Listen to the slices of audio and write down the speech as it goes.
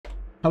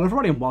Hello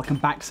everybody and welcome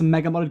back to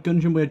Mega Modded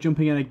Gungeon. We're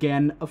jumping in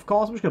again. Of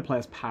course, we're just going to play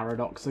as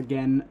Paradox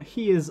again.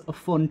 He is a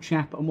fun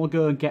chap and we'll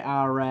go and get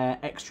our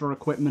extra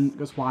equipment,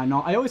 because why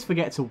not? I always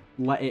forget to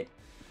let it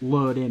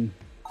load in.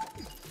 I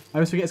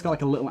always forget it's got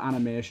like a little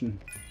animation.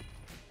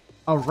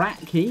 A rat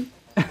key.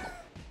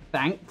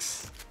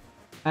 Thanks.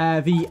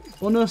 The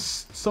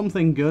Unus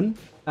something gun.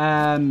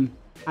 And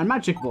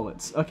magic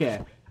bullets. Okay.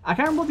 I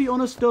can't remember what the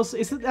Unus does.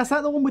 Is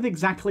that the one with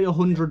exactly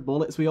 100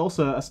 bullets? We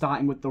also are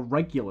starting with the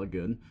regular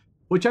gun,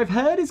 which I've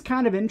heard is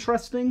kind of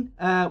interesting.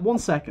 1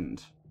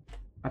 second.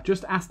 I've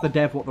just asked the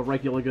dev what the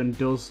regular gun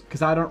does,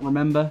 because I don't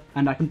remember,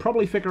 and I can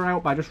probably figure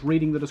out by just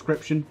reading the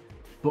description,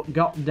 but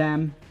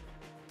goddamn,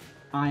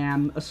 I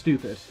am a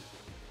stupid.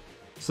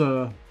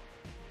 So,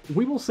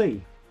 we will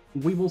see.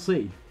 We will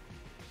see.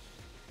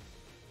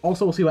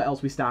 Also, we'll see what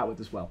else we start with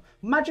as well.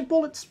 Magic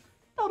bullets,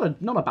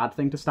 not a bad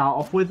thing to start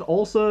off with.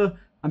 Also,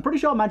 I'm pretty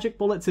sure magic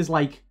bullets is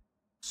like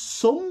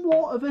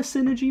somewhat of a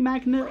synergy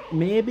magnet,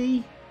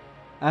 maybe.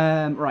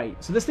 Right,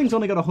 so this thing's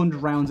only got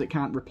 100 rounds, it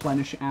can't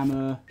replenish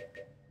ammo.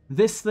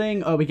 This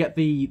thing, oh, we get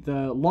the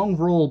long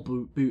roll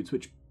boots,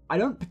 which I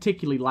don't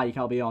particularly like,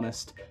 I'll be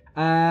honest.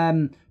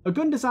 A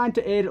gun designed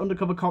to aid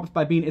undercover cops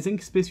by being as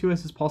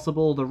inconspicuous as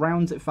possible. The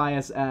rounds it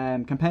fires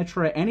can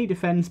penetrate any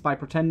defense by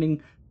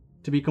pretending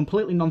to be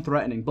completely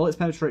non-threatening. Bullets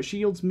penetrate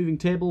shields, moving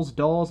tables,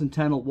 doors,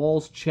 internal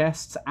walls,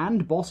 chests,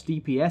 and boss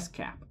DPS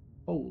cap.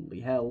 Holy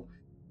hell.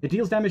 It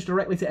deals damage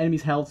directly to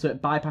enemies' health, so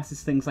it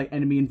bypasses things like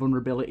enemy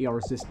invulnerability or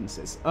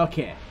resistances.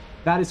 Okay,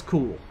 that is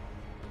cool.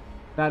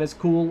 That is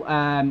cool.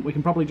 We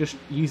can probably just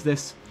use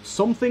this.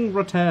 Something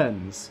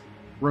returns.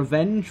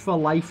 Revenge for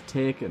life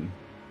taken.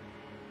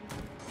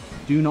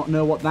 Do not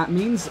know what that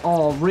means.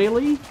 Oh,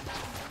 really?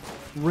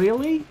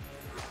 Really?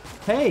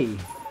 Hey,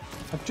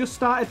 I've just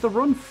started the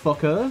run,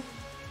 fucker.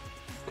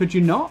 Could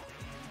you not?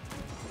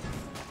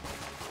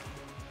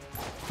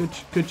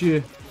 Could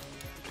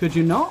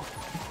you not?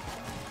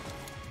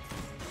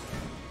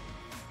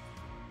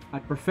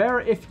 I'd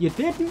prefer it if you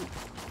didn't.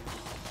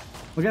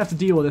 We're gonna have to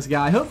deal with this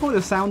guy. Hopefully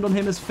the sound on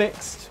him is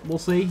fixed. We'll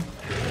see.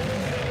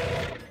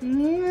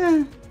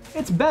 Yeah,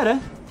 it's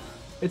better.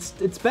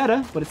 It's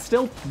better, but it's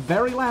still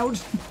very loud.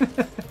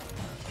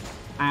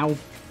 Ow.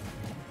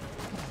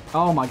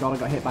 Oh my god, I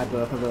got hit by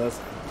both of those.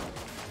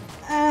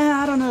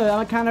 I don't know.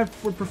 I kind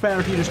of would prefer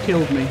if you just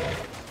killed me,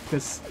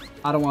 because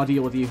I don't want to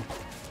deal with you.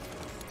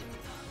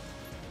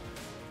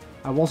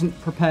 I wasn't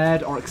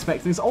prepared or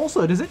expecting this.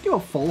 Also, does it do a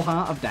full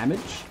heart of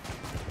damage?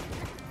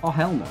 Oh,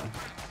 hell no.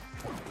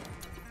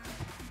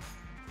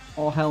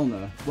 Oh, hell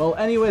no. Well,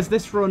 anyways,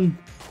 this run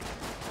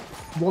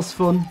was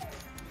fun.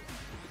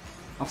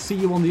 I'll see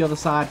you on the other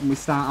side when we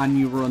start our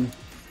new run.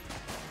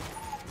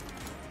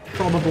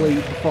 Probably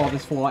before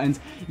this floor ends.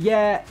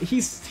 Yeah,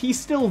 he's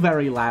still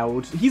very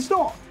loud. He's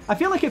not... I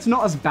feel like it's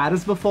not as bad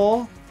as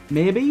before.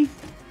 Maybe.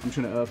 I'm just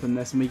going to open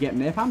this and we get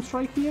Napalm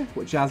Strike here,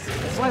 which has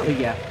slightly,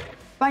 yeah.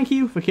 Thank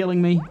you for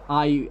killing me.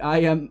 I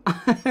am...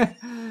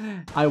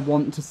 I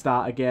want to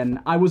start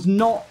again. I was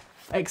not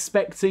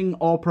expecting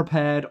or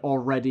prepared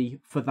or ready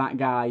for that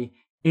guy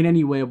in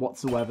any way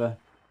whatsoever.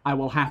 I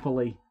will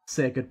happily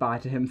say goodbye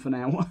to him for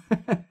now.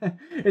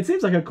 It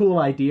seems like a cool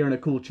idea and a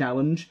cool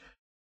challenge,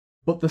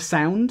 but the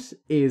sound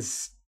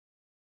is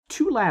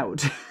too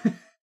loud.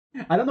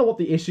 I don't know what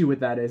the issue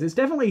with that is. It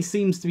definitely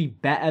seems to be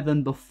better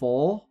than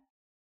before,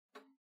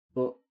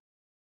 but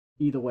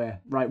either way.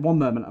 Right, one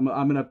moment. I'm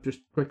going to just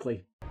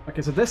quickly...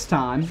 Okay, so this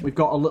time, we've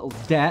got a little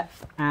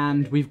depth,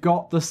 and we've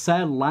got the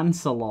Sir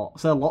Lancelot.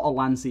 Sir Lotta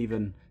Lance,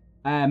 even.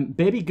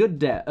 Baby good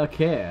debt.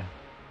 Okay.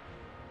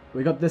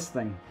 We got this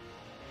thing.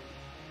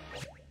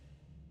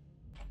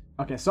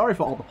 Okay, sorry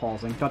for all the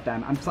pausing. God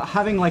damn, I'm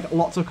having, like,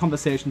 lots of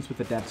conversations with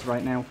the devs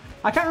right now.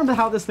 I can't remember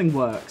how this thing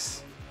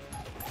works.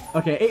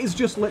 Okay, it is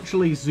just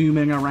literally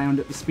zooming around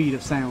at the speed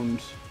of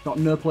sound. Got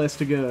no place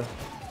to go.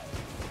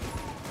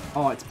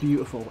 Oh, it's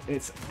beautiful.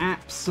 It's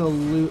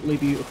absolutely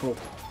beautiful.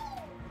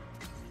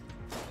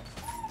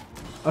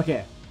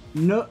 Okay,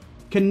 no,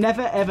 can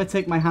never ever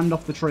take my hand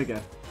off the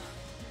trigger.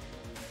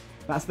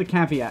 That's the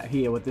caveat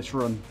here with this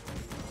run.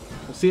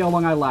 We'll see how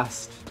long I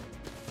last.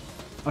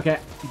 Okay,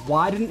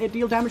 why didn't it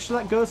deal damage to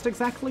that ghost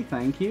exactly?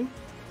 Thank you.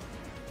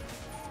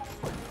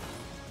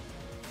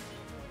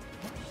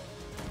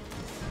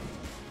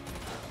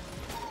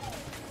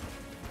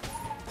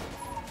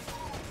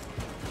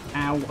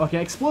 Ow.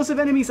 Okay, explosive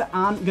enemies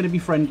aren't going to be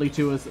friendly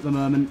to us at the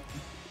moment.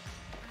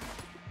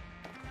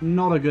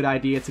 Not a good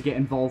idea to get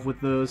involved with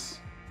those.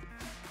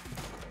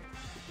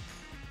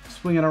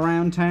 Swinging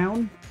around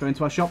town. Go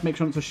into our shop. Make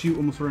sure not to shoot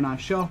when we're in our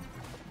shop.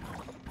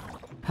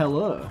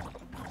 Hello.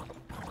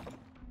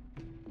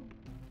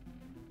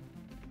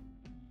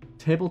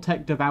 Table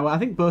Tech Devour. I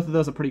think both of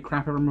those are pretty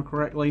crap if I remember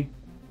correctly.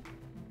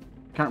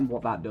 Can't remember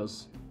what that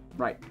does.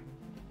 Right.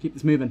 Keep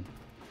this moving.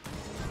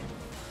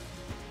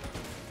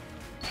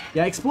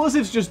 Yeah,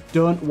 explosives just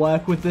don't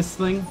work with this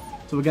thing.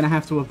 So we're going to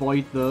have to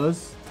avoid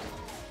those.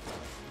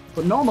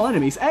 But normal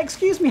enemies.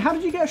 Excuse me, how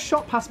did you get a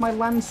shot past my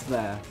lance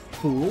there,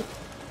 fool?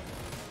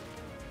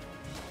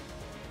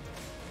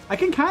 I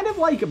can kind of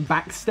like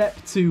backstep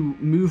to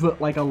move at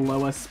like a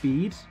lower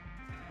speed.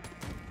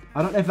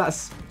 I don't know if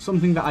that's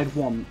something that I'd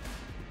want.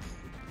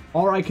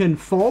 Or I can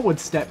forward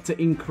step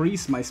to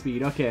increase my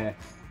speed. Okay.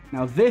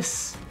 Now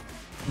this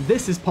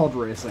is pod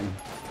racing.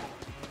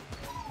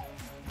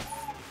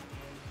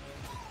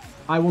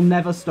 I will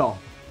never stop.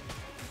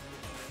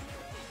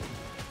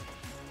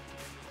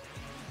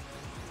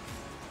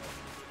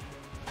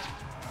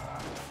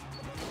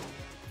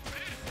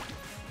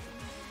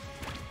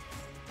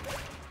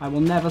 I will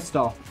never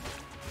stop.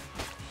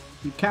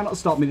 You cannot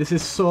stop me. This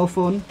is so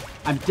fun.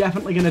 I'm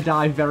definitely going to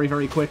die very,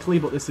 very quickly,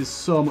 but this is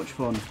so much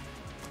fun.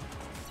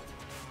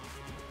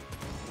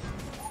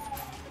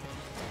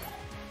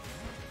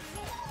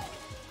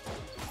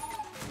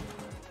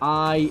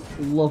 I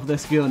love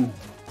this gun.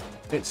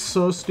 It's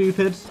so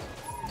stupid.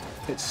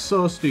 It's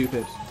so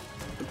stupid.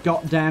 But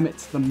God damn,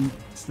 it's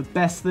the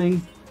best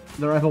thing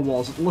there ever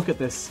was. Look at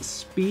this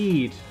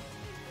speed.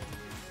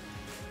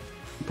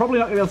 I'm probably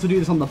not going to be able to do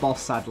this on the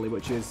boss, sadly,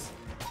 which is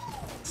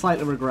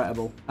slightly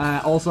regrettable.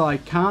 Also, I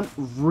can't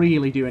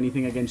really do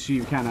anything against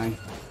you, can I?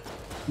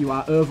 You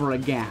are over a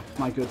gap,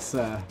 my good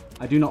sir.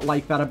 I do not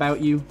like that about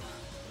you.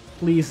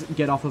 Please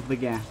get off of the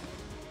gap.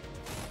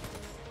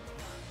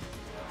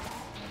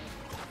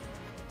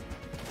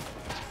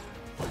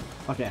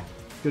 Okay.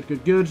 Good,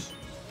 good, good.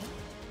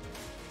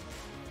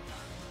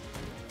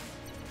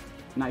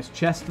 Nice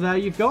chest there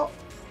you've got.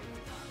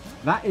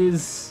 That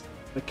is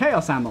the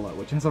Chaos Amulet,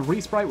 which has a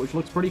resprite, which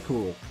looks pretty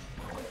cool.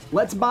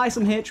 Let's buy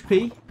some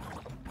HP.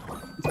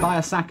 Let's buy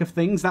a sack of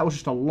things. That was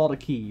just a lot of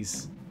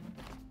keys.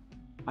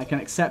 I can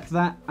accept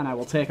that, and I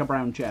will take a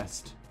brown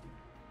chest.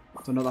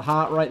 That's another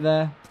heart right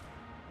there.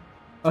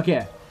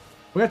 Okay.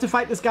 We're going to have to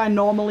fight this guy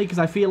normally, because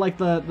I feel like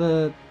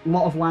the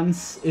lot of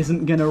Lance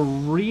isn't going to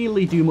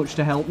really do much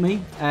to help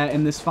me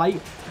in this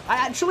fight. I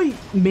actually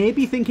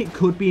maybe think it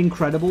could be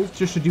incredible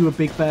just to do a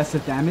big burst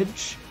of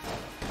damage.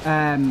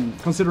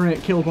 Considering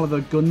it killed one of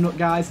the gun nut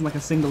guys in like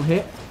a single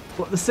hit.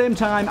 But at the same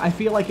time, I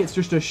feel like it's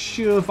just a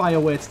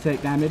surefire way to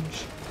take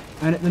damage.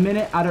 And at the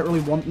minute, I don't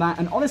really want that.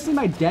 And honestly,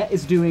 my Det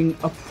is doing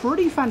a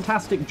pretty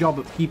fantastic job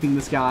of keeping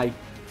this guy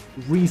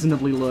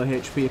reasonably low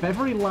HP. If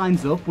ever he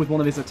lines up with one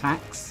of his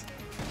attacks,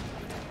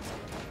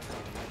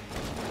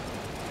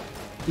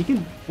 he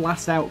can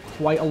blast out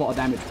quite a lot of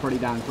damage pretty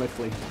damn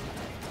quickly.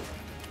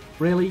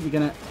 Really? You're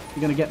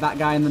gonna get that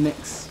guy in the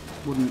mix?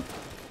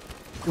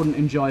 Wouldn't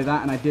enjoy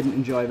that, and I didn't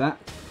enjoy that.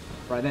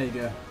 Right, there you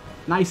go.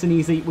 Nice and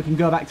easy. We can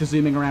go back to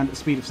zooming around at the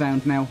speed of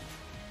sound now.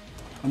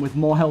 And with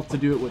more health to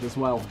do it with as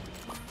well.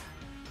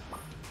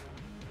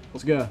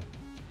 Let's go.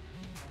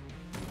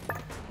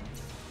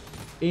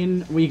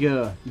 In we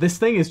go. This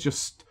thing is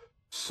just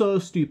so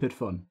stupid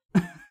fun.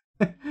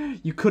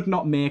 You could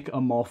not make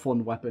a more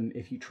fun weapon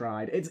if you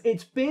tried.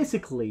 It's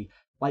basically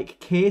like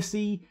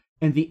Casey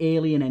and the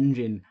Alien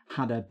Engine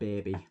had a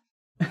baby.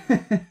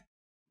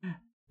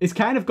 It's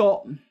kind of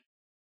got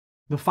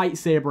the fight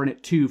saber in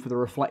it too for the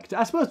reflector.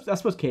 I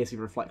suppose Casey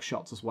reflects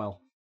shots as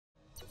well.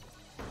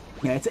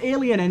 Yeah, it's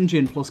Alien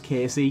Engine plus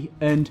Casey,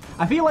 and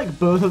I feel like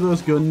both of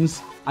those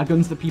guns are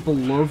guns that people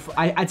love.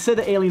 I'd say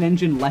the Alien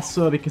Engine less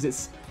so because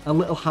it's a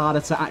little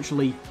harder to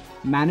actually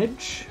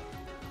manage.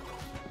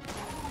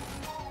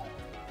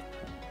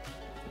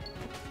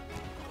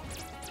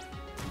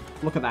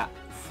 Look at that.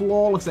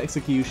 Flawless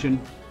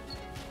execution.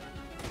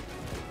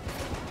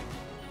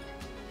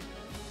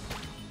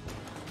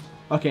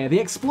 Okay, the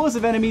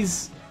explosive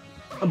enemies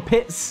and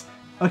pits.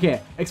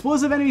 Okay,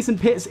 explosive enemies and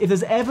pits. If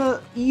there's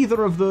ever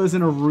either of those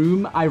in a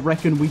room, I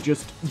reckon we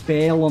just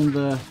bail on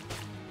the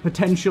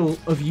potential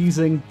of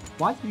using...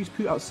 Why did you just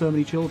put out so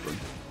many children?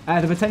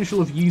 The potential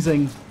of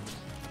using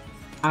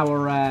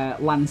our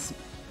lance.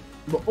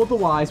 But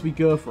otherwise, we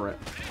go for it.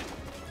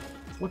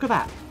 Look at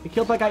that. It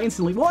killed that guy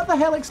instantly. What the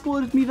hell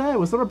exploded me there?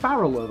 Was there a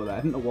barrel over there?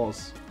 I think there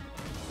was.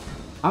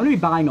 I'm going to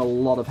be buying a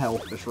lot of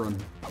health this run.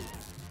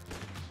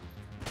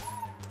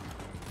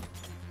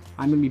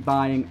 I'm going to be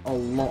buying a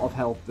lot of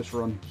health this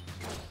run.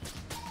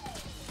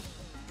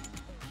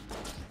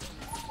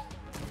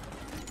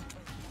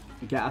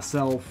 We get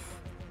ourselves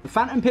the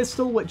Phantom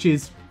Pistol, which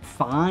is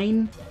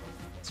fine.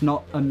 It's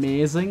not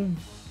amazing.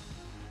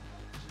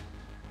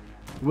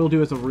 We'll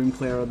do as a room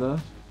clearer though.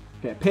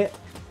 Okay, pit.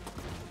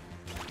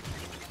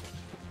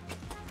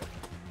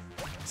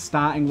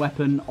 Starting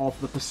weapon of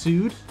the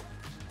pursued,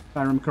 if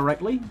I remember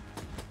correctly.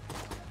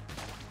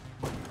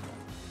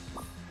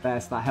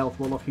 There's that health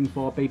we're looking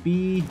for,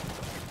 baby.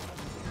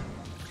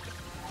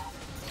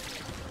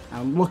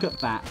 And look at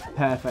that.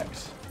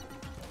 Perfect.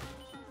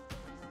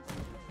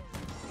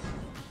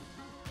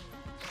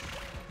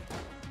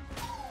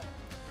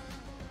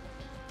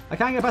 I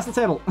can't get past the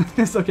table.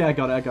 It's okay, I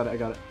got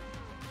it.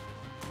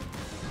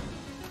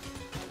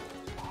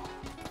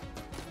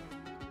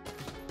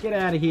 Get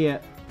out of here,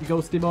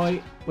 ghosty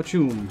boy.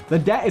 Wachoom. The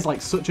Det is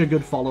like such a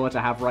good follower to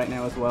have right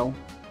now as well.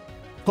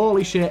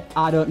 Holy shit,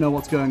 I don't know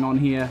what's going on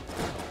here.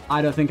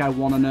 I don't think I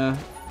want to know.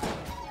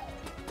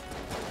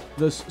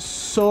 There's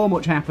so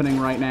much happening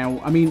right now.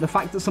 I mean, the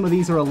fact that some of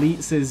these are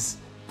elites is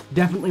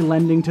definitely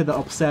lending to the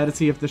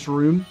absurdity of this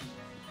room.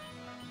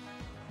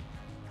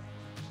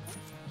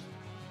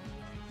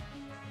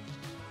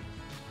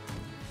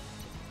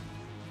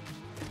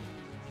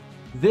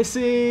 This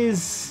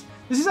is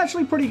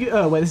actually pretty good.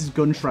 Oh, wait, this is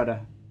Gun Shredder.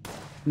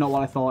 Not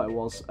what I thought it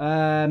was.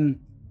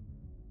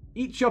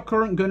 Each your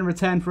current gun in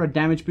return for a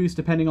damage boost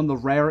depending on the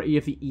rarity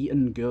of the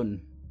eaten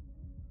gun.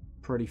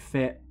 Pretty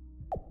fit.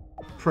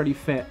 Pretty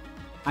fit.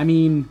 I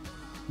mean,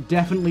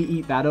 definitely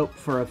eat that up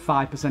for a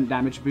 5%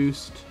 damage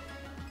boost.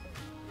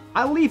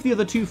 I'll leave the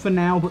other two for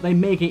now, but they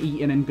may get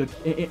eaten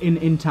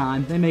in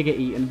time. They may get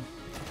eaten.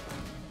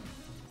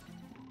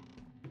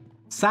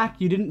 Sack,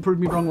 you didn't prove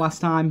me wrong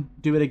last time.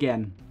 Do it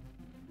again.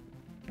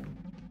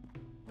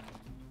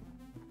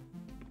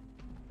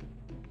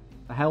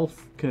 The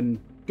health can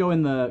go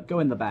in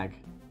the bag.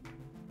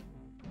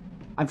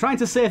 I'm trying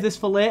to save this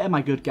for later,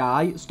 my good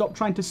guy. Stop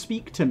trying to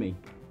speak to me.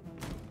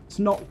 It's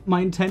not my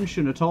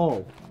intention at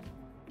all.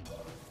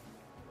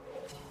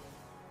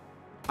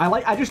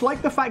 I just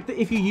like the fact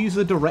that if you use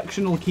the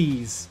directional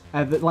keys,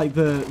 like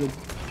the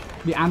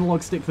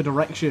analog stick for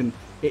direction,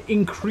 it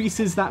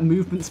increases that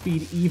movement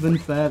speed even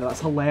further.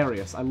 That's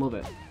hilarious. I love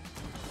it.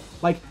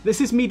 Like, this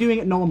is me doing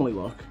it normally,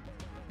 look.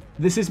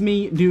 This is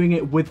me doing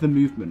it with the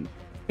movement.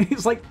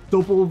 It's like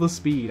double the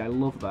speed. I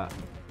love that.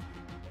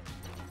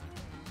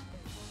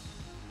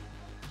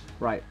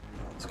 Right.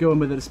 Let's go in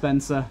with the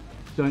dispenser.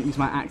 Don't use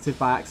my active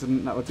by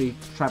accident. That would be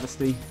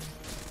travesty.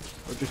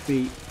 It would just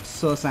be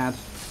so sad.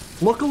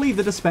 Luckily,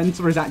 the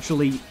dispenser is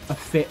actually a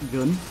fit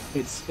gun.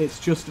 It's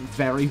just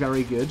very,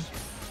 very good.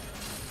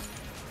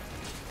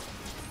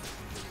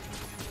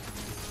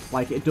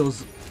 Like, it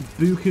does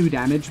buku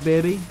damage,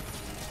 baby.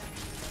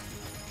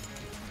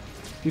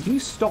 Dude, can you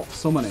stop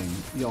summoning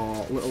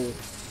your little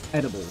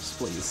edibles,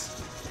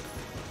 please?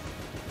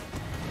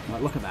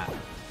 Right, look at that.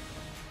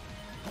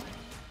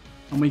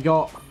 And we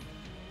got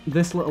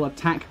this little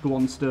attack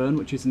Guanstone,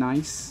 which is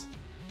nice.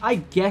 I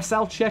guess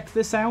I'll check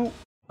this out.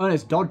 Oh, no,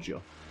 it's Dodger.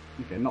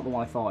 Okay, not the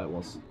one I thought it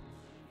was.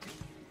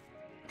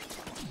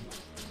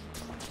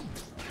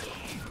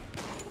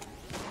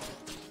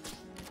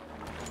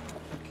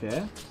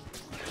 Okay.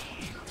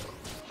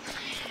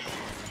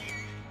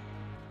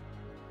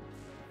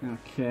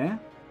 Okay.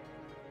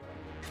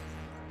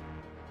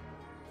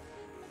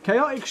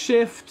 Chaotic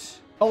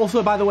Shift.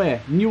 Also, by the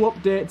way, new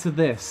update to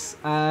this.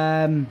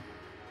 I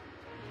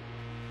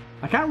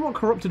can't remember what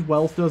Corrupted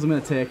Wealth does. I'm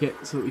going to take it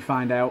so that we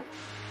find out.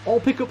 All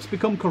pickups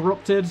become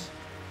corrupted.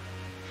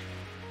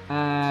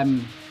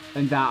 And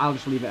I'll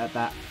just leave it at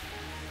that.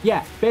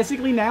 Yeah,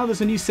 basically now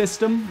there's a new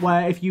system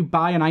where if you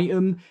buy an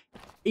item,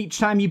 each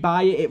time you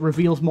buy it, it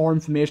reveals more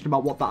information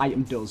about what the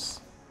item does.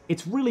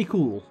 It's really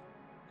cool.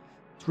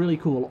 It's really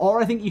cool.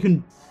 Or I think you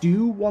can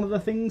do one of the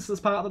things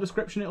as part of the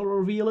description, it'll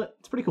reveal it.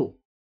 It's pretty cool.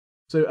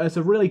 So it's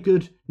a really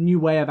good new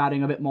way of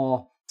adding a bit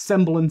more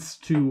semblance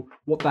to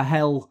what the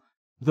hell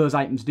those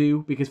items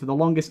do, because for the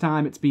longest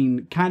time it's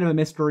been kind of a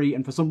mystery,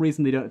 and for some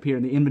reason they don't appear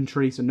in the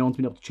inventory, so no one's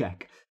been able to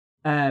check.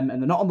 And they're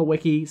not on the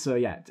wiki, so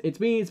yeah, it's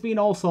been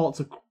all sorts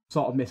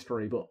of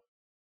mystery, but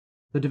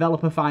the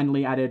developer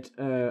finally added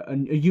a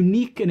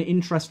unique and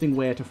interesting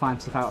way to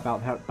find stuff out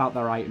about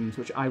their items,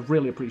 which I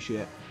really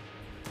appreciate.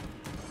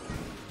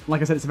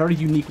 Like I said, it's a very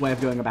unique way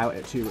of going about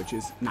it too, which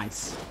is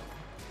nice.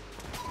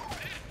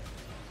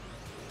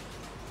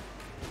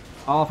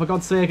 Oh, for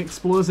God's sake,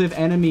 explosive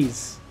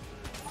enemies.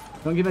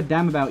 Don't give a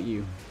damn about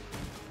you.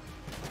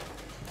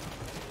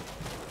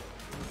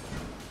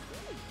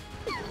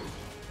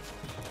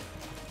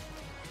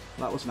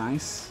 That was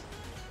nice.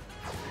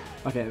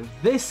 Okay,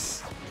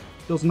 this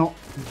does not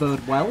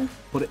bode well,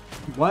 but it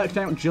worked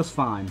out just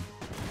fine.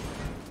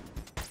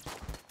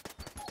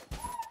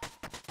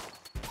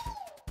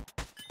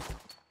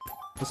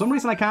 For some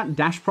reason, I can't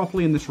dash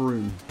properly in this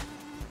room.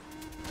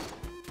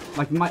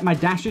 Like, my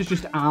dashes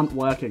just aren't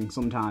working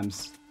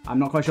sometimes. I'm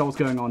not quite sure what's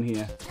going on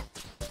here.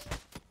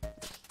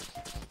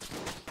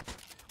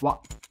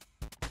 What?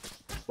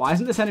 Why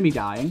isn't this enemy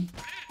dying?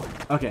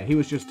 Okay, he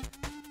was just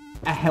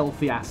a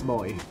healthy-ass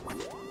boy.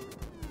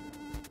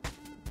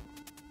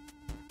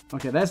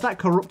 Okay, there's that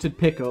corrupted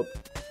pickup.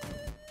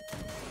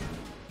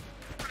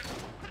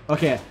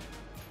 Okay,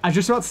 I was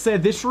just about to say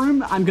this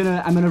room, I'm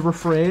gonna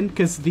refrain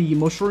because the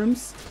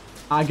mushrooms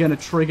are gonna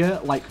trigger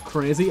like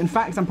crazy. In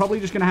fact, I'm probably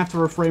just gonna have to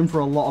refrain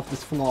for a lot of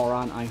this floor,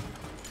 aren't I?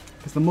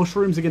 Because the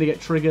mushrooms are gonna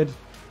get triggered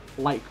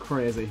like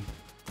crazy.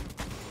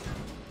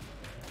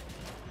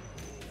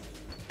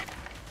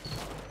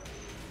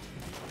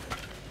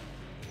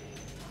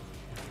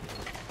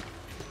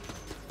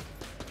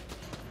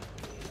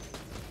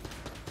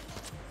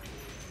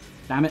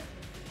 Damn it.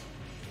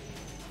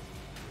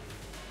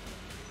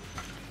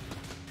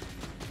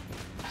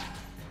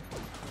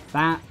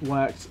 That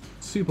worked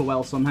super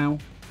well somehow.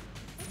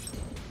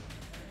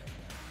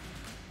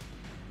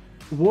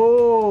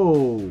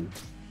 Whoa!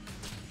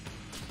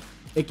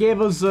 It gave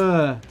us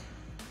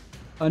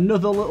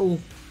another little...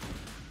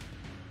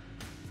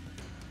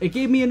 It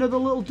gave me another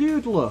little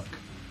dude look.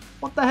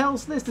 What the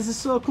hell's this? This is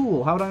so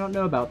cool. How did I not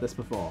know about this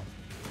before?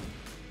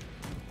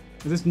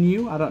 Is this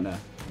new? I don't know.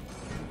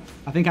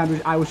 I think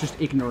I was just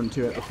ignorant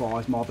to it before,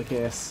 is more the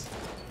case.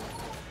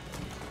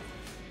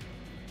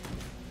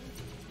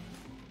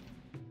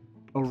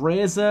 A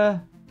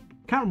razor.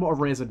 Can't remember what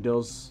a razor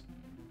does.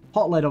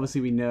 Hot lead,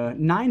 obviously, we know.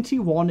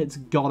 91, it's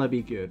gotta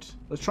be good.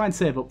 Let's try and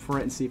save up for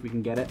it and see if we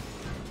can get it.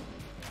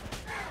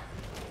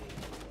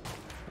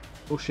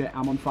 Oh shit,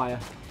 I'm on fire.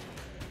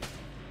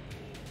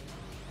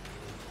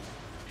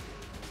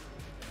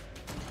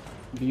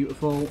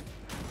 Beautiful.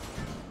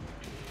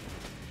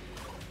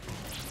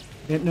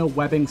 Ain't no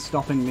webbing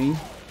stopping me.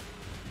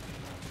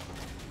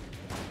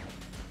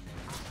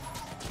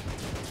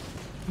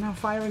 Now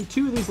firing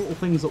two of these little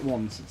things at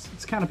once.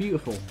 It's kind of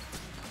beautiful.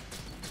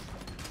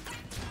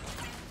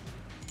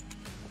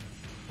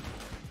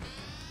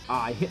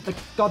 Ah, I hit the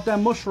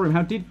goddamn mushroom.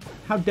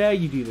 How dare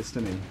you do this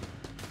to me?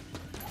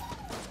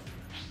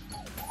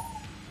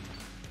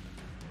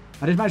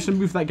 I did manage to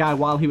move that guy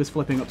while he was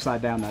flipping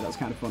upside down there. That was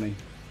kind of funny.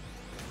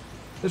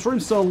 This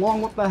room's so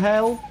long, what the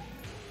hell?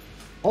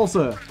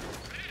 Also,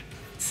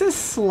 this is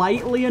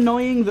slightly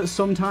annoying that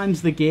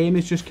sometimes the game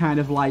is just kind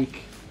of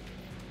like,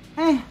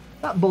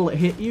 that bullet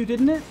hit you,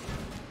 didn't it?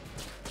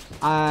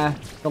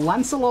 The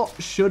Lancelot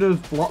should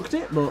have blocked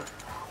it, but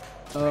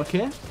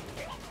okay.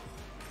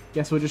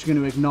 Guess we're just going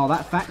to ignore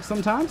that fact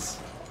sometimes.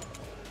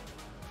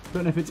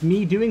 Don't know if it's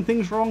me doing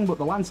things wrong, but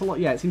the Lancelot,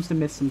 yeah, it seems to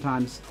miss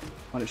sometimes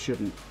when it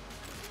shouldn't.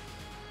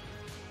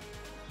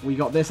 We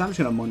got this. I'm just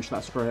going to munch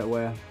that straight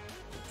away.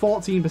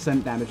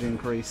 14% damage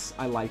increase.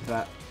 I like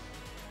that.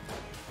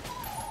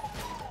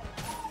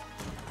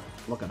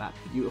 Look at that.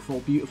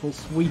 Beautiful, beautiful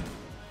sweep.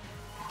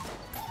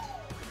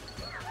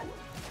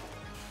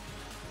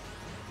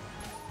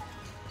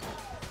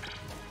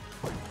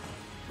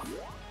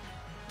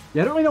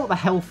 Yeah, I don't really know what the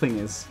health thing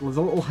is. There's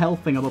a little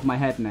health thing above my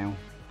head now.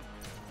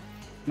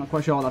 Not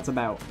quite sure what that's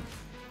about.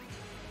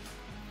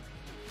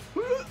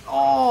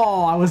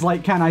 Oh, I was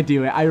like, can I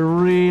do it? I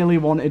really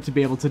wanted to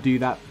be able to do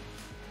that.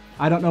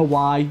 I don't know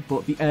why,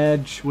 but the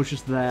urge was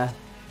just there.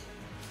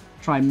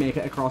 Try and make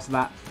it across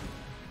that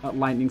at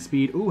lightning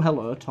speed. Ooh,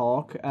 hello,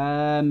 talk.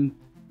 Don't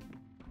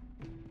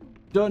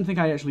think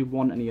I actually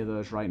want any of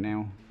those right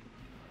now.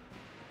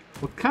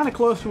 We're kind of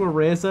close to a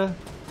razor.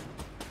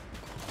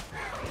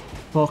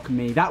 Fuck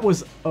me. That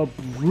was a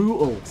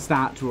brutal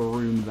start to a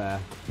room there.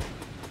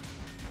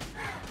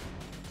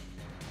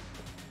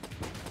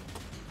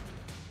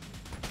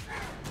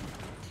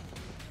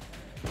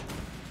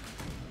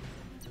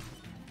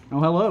 Oh,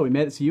 hello. We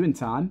made it to you in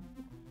time.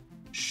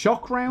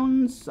 Shock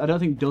rounds, I don't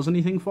think does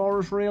anything for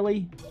us,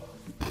 really.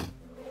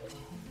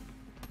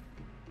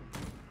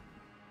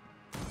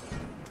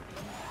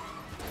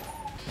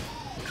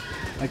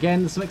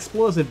 Again, there's some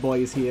explosive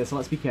boys here, so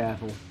let's be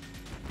careful.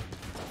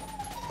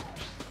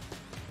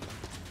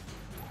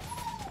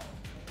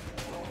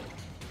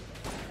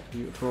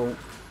 Beautiful.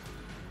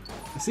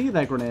 I see you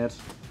there, grenade.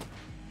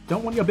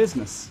 Don't want your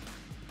business.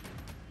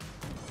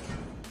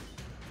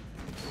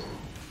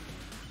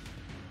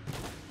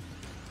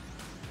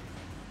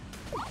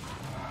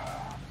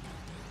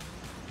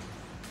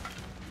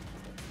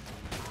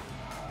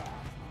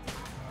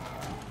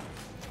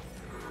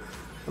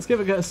 Let's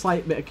give it a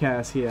slight bit of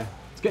chaos here.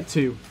 Let's get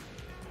two.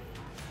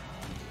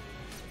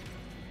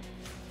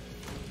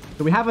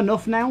 Do we have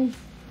enough now?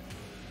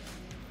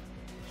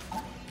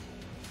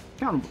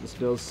 Can't remember what this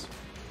does.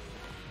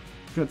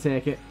 I'm gonna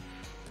take it.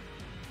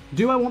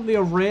 Do I want the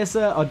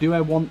eraser or do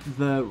I want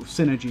the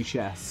synergy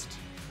chest?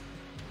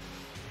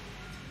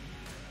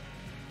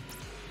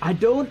 I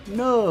don't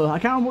know. I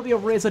can't remember what the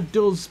eraser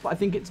does, but I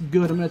think it's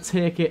good. I'm gonna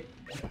take it.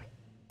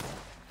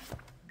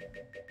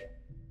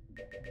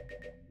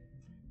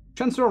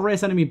 Chance to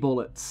erase enemy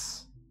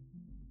bullets.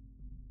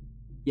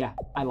 Yeah,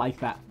 I like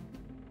that.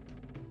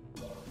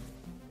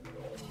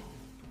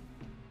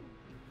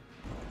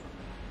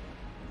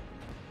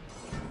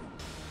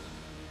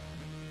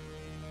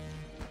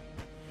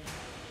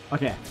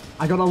 Okay,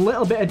 I got a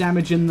little bit of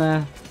damage in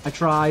there. I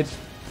tried.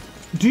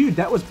 Dude,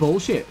 that was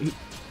bullshit.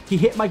 He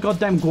hit my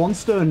goddamn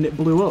Guanstone and it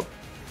blew up.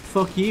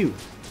 Fuck you.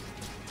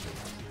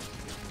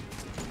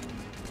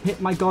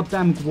 Hit my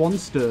goddamn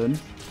Guanstone.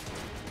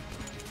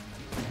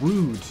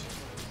 Rude.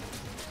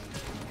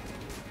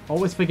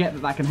 Always forget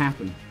that that can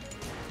happen.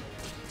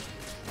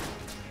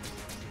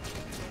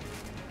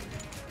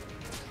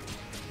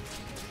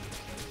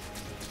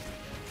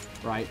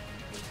 Right.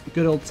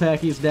 Good old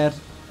turkey is dead.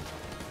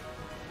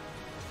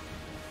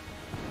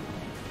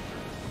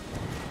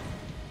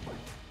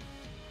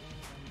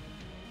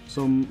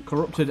 Some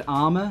corrupted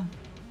armor.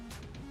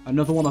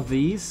 Another one of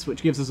these,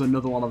 which gives us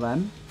another one of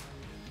them.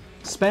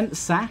 Spent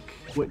sack,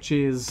 which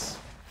is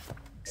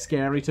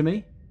scary to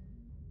me.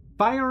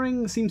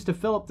 Firing seems to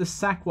fill up this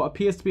sack, what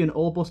appears to be an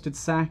all-busted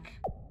sack.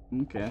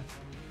 Okay.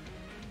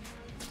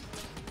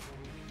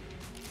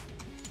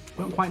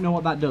 Don't quite know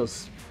what that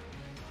does.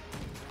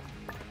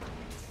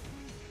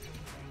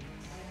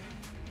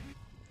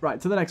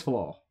 Right, to the next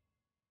floor.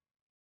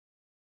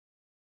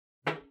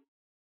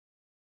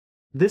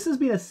 This has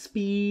been a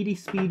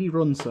speedy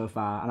run so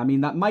far, and I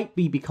mean, that might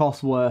be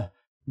because we're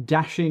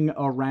dashing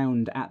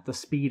around at the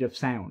speed of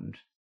sound.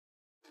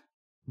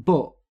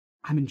 But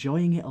I'm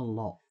enjoying it a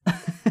lot.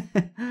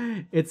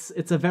 It's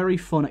a very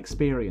fun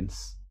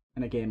experience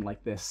in a game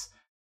like this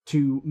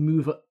to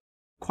move at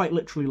quite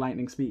literally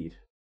lightning speed.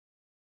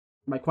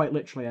 By quite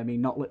literally, I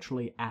mean not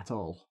literally at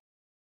all.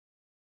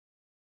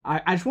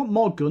 I just want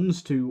more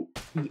guns to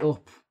eat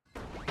up.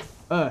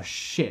 Oh,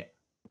 shit.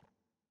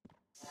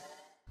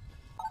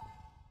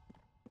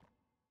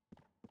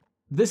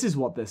 This is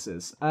what this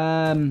is.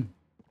 I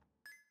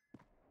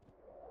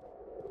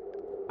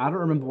don't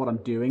remember what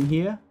I'm doing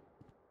here.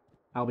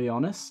 I'll be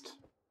honest.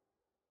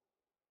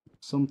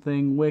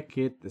 Something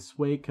wicked this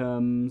way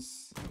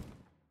comes.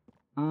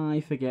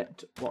 I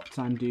forget what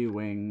I'm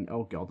doing.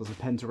 Oh god, there's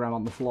a pentagram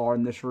on the floor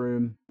in this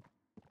room.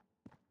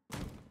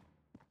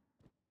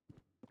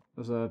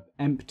 There's an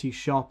empty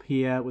shop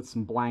here with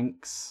some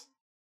blanks.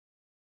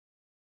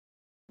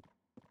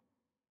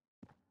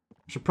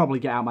 I should probably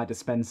get out my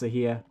dispenser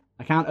here.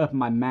 I can't open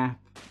my map.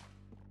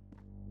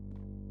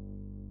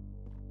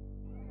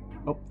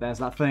 Oh, there's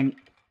that thing.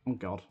 Oh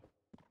god.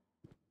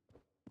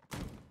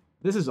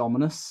 This is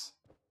ominous.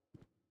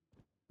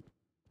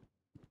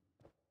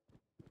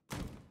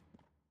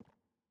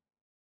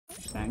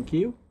 Thank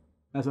you.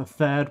 There's a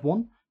third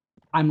one.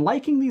 I'm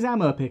liking these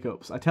ammo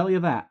pickups, I tell you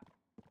that.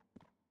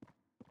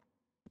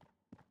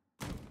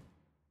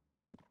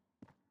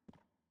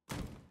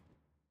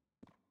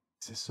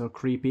 This is so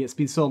creepy. It's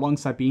been so long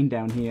since I've been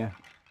down here.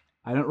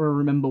 I don't really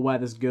remember where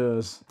this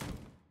goes.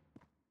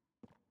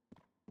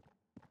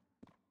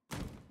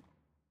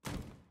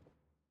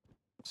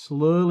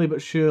 Slowly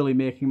but surely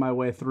making my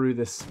way through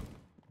this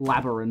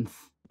labyrinth.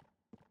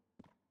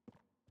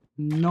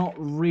 Not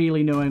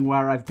really knowing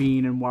where I've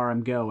been and where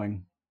I'm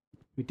going.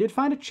 We did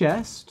find a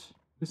chest.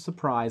 It's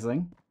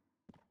surprising.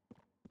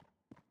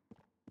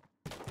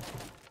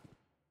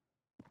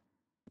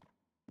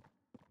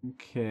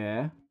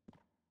 Okay.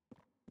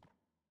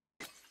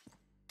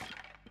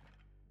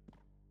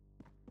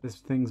 This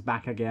thing's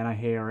back again, I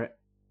hear it.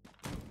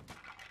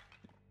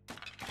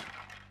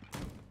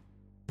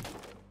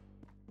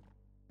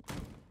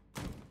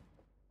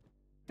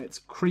 It's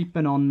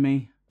creeping on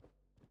me.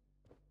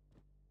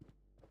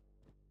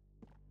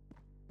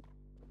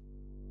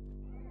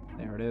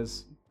 There it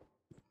is.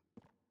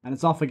 And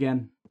it's off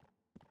again.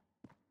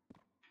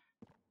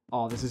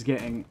 Oh, this is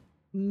getting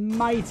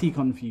mighty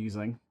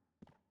confusing.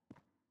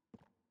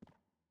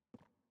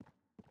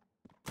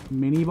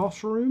 Mini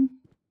boss room?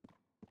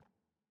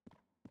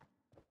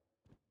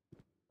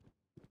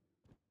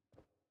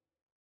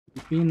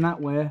 We've been that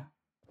way.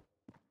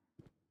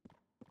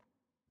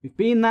 We've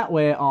been that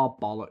way. Oh,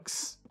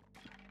 bollocks.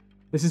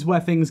 This is where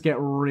things get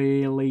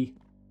really,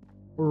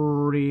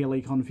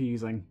 really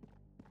confusing.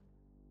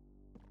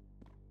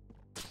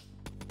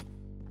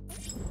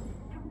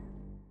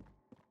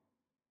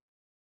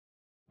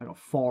 I got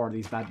 4 of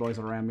these bad boys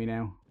around me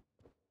now.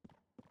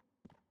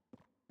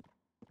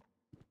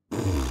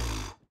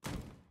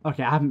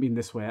 Okay, I haven't been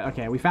this way.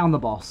 Okay, we found the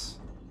boss.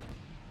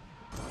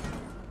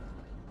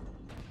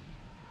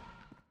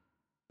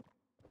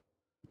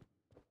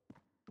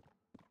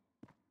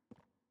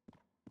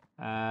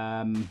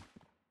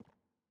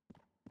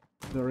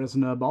 There is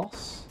no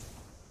boss.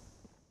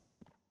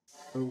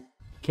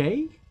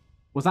 Okay.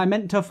 Was I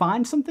meant to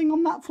find something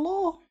on that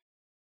floor?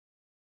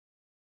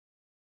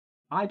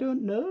 I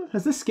don't know.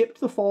 Has this skipped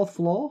the 4th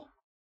floor?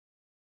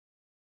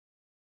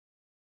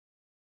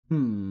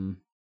 I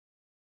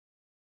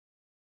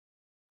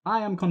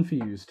am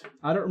confused.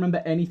 I don't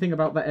remember anything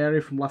about that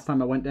area from last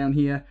time I went down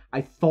here.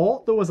 I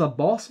thought there was a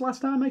boss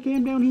last time I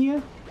came down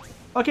here.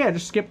 Okay, I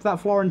just skipped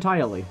that floor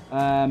entirely.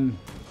 Alrighty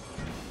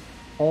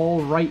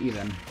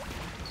then.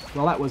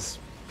 Well, that was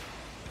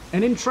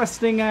an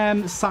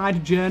interesting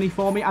side journey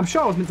for me. I'm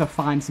sure I was meant to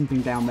find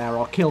something down there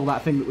or kill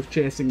that thing that was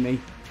chasing me.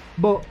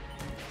 But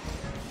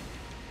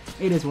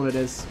it is what it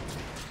is.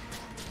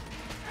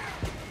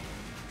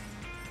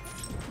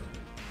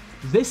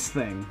 This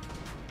thing.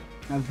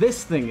 Now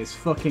this thing is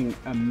fucking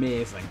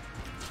amazing.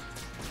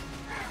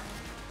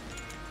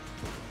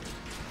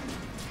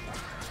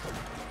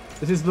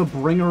 This is the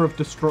bringer of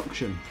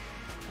destruction.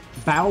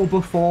 Bow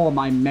before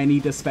my many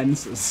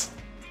dispensers.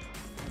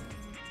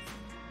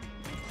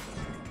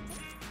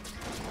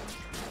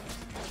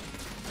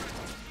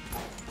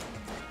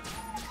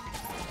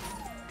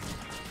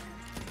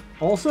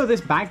 Also, this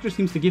bag just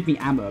seems to give me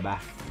ammo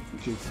back,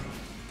 which is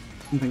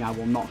something I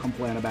will not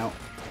complain about.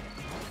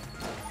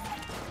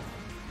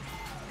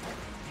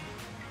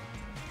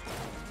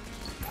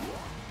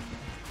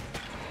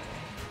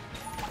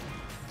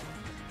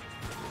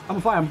 I'm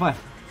on fire, I'm on fire.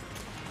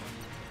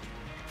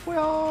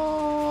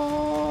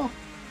 We-oh!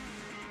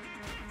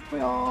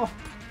 We-oh!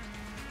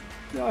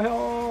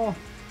 Yo-yo!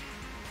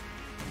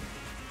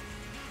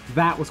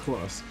 That was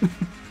close.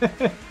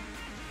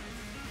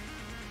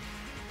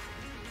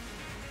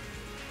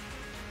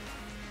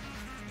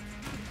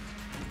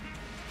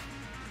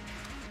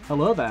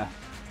 Hello there.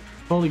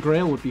 Holy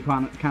Grail would be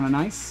kind of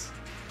nice.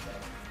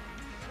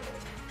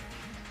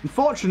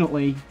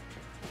 Unfortunately,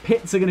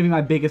 pits are going to be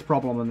my biggest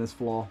problem on this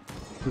floor.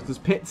 Because there's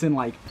pits in,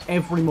 like,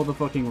 every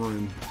motherfucking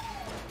room.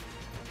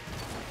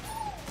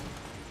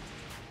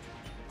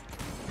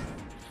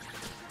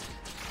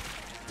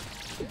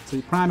 So,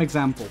 prime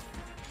example.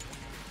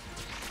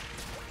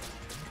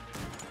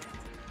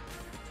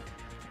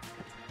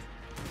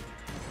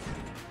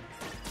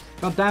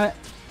 God damn it.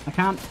 I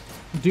can't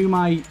do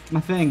my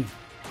thing.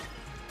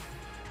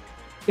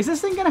 Is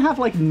this thing going to have,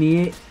 like,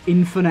 near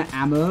infinite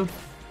ammo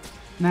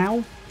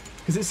now?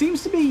 Because it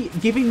seems to be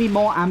giving me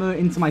more ammo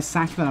into my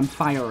sack than I'm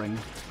firing.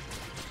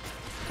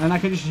 And I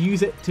can just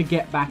use it to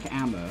get back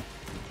ammo.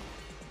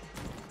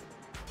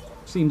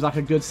 Seems like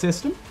a good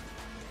system.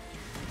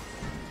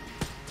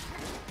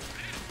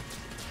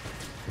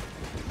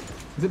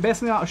 Is it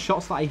basically out of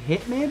shots that I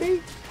hit,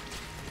 maybe?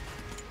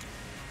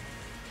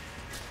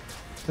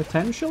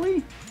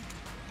 Potentially?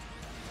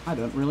 I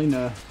don't really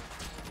know.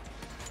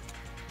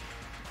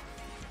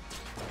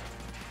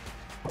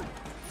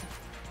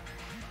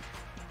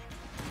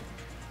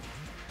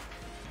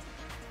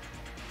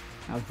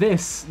 Now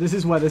this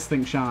is where this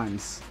thing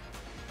shines.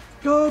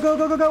 Go, go,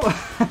 go, go, go!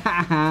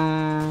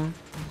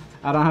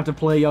 I don't have to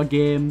play your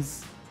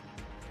games.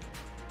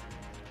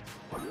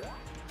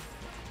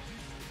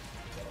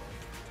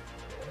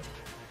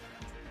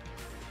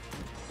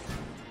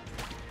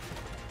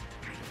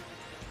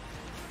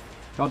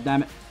 God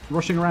damn it.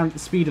 Rushing around at the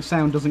speed of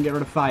sound doesn't get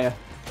rid of fire.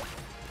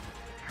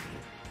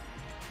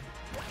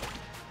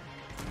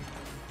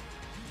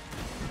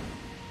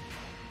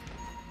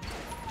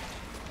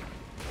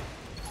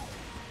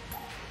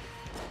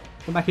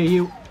 Come back here,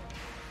 you.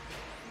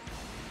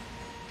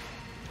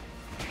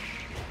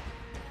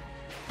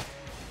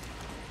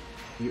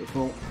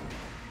 Beautiful.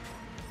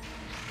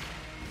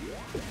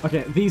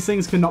 Okay, these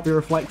things cannot be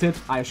reflected.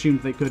 I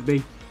assumed they could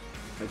be.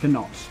 They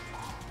cannot.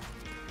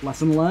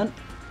 Lesson learned.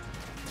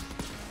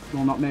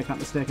 Will not make that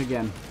mistake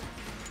again.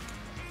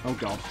 Oh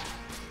god.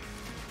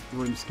 The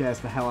room scares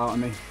the hell out of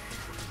me.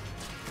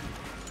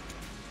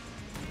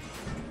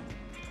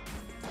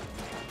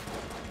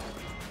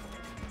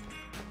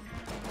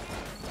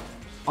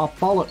 Oh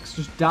bollocks,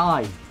 just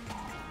die.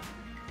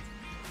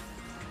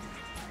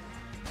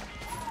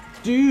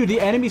 Dude,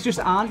 the enemies just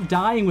aren't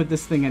dying with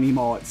this thing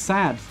anymore. It's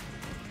sad.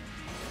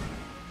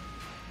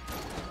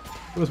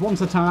 There was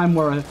once a time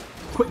where a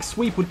quick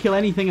sweep would kill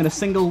anything in a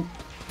single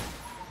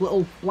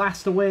little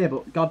blast away,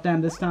 but goddamn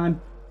this time,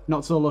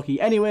 not so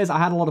lucky. Anyways, I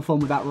had a lot of fun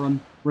with that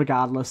run.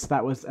 Regardless,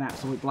 that was an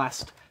absolute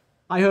blast.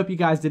 I hope you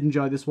guys did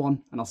enjoy this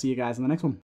one, and I'll see you guys in the next one.